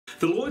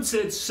The Lord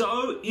said,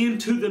 sow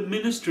into the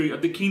ministry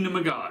of the kingdom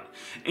of God,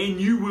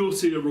 and you will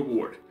see a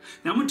reward.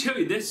 Now I'm going to tell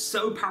you, that's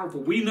so powerful.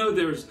 We know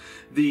there's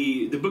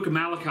the book of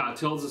Malachi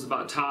tells us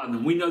about tithing,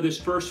 and we know there's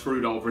first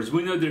fruit offerings,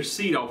 we know there's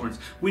seed offerings,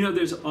 we know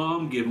there's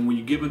giving when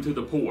you give unto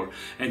the poor.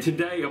 And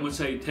today I'm going to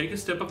say, take a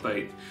step of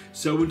faith,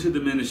 sow into the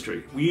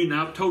ministry.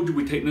 I've told you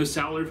we take no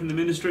salary from the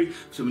ministry,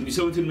 so when you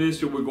sow into the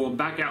ministry, we're going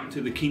back out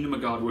into the kingdom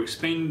of God, we're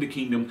expanding the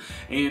kingdom,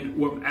 and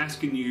we're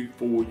asking you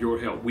for your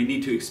help. We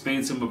need to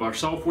expand some of our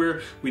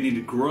software, we need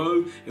to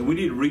grow, and we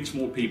need to reach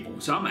more people.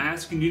 So I'm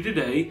asking you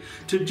today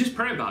to just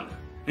pray about it.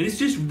 And it's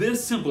just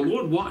this simple.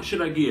 Lord, what should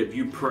I give?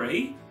 You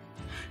pray.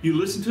 You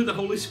listen to the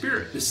Holy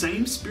Spirit. The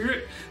same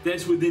Spirit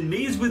that's within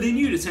me is within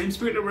you. The same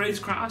Spirit that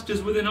raised Christ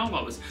is within all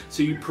of us.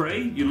 So you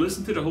pray, you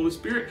listen to the Holy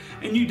Spirit,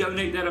 and you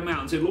donate that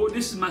amount and say, Lord,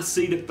 this is my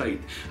seed of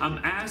faith. I'm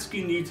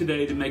asking you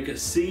today to make a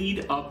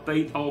seed of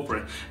faith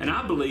offering. And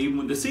I believe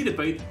when the seed of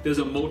faith, there's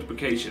a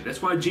multiplication.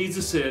 That's why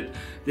Jesus said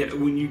that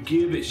when you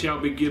give, it shall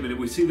be given. And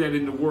we see that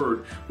in the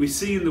Word. We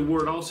see in the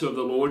Word also of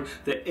the Lord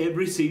that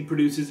every seed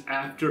produces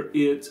after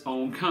its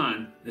own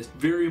kind. That's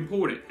very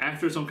important,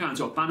 after its own kind.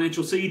 So a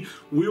financial seed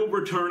will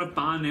return a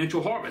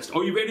financial harvest.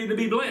 Are you ready to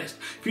be blessed?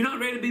 If you're not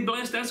ready to be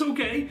blessed, that's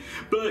okay.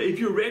 But if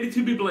you're ready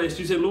to be blessed,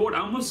 you say, Lord,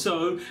 I'm going to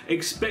sow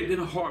expecting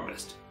a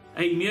harvest.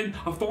 Amen.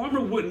 A farmer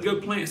wouldn't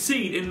go plant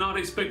seed and not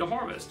expect a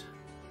harvest.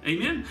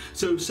 Amen.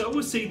 So sow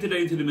a seed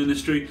today into the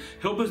ministry.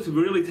 Help us to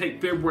really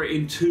take February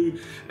into,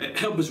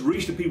 help us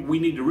reach the people we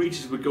need to reach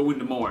as we go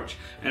into March.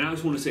 And I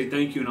just want to say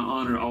thank you and I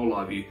honor all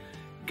of you.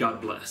 God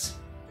bless.